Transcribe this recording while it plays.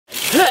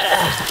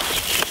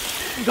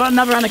Got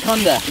another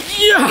anaconda.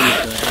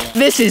 Yeah!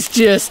 This is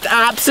just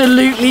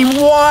absolutely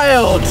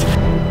wild.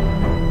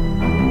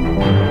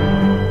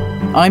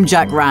 I'm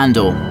Jack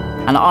Randall,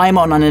 and I'm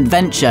on an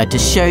adventure to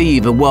show you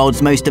the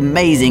world's most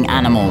amazing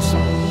animals.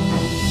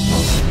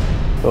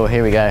 Oh,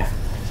 here we go.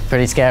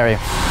 Pretty scary.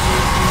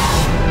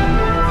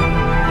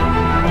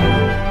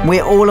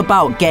 We're all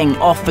about getting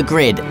off the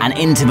grid and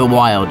into the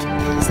wild.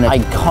 It's an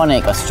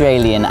iconic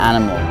Australian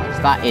animal.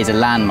 That is a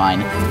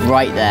landmine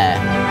right there.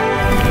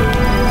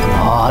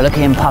 Oh, look at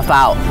him puff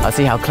out. I'll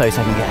see how close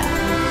I can get.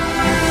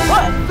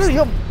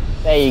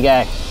 There you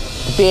go.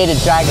 The bearded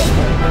dragon.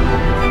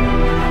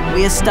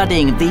 We are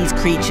studying these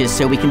creatures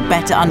so we can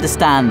better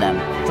understand them.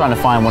 Trying to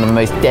find one of the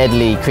most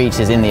deadly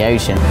creatures in the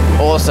ocean.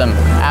 Awesome,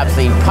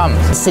 absolutely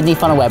pumped. Sydney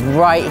funnel web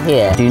right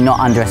here. Do not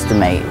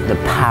underestimate the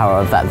power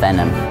of that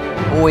venom.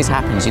 Always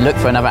happens, you look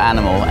for another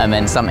animal and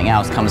then something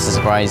else comes to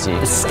surprise you.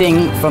 The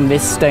sting from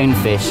this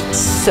stonefish,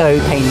 so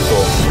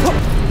painful.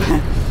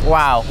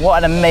 Wow,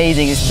 what an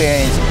amazing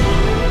experience.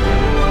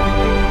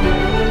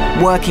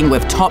 Working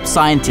with top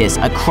scientists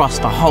across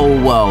the whole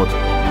world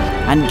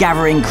and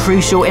gathering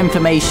crucial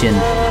information,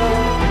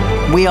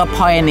 we are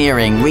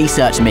pioneering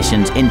research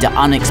missions into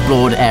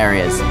unexplored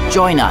areas.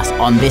 Join us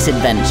on this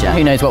adventure.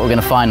 Who knows what we're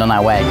going to find on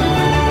our way.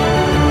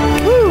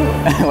 Woo!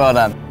 Well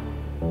done.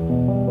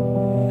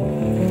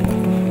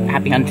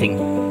 Happy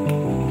hunting.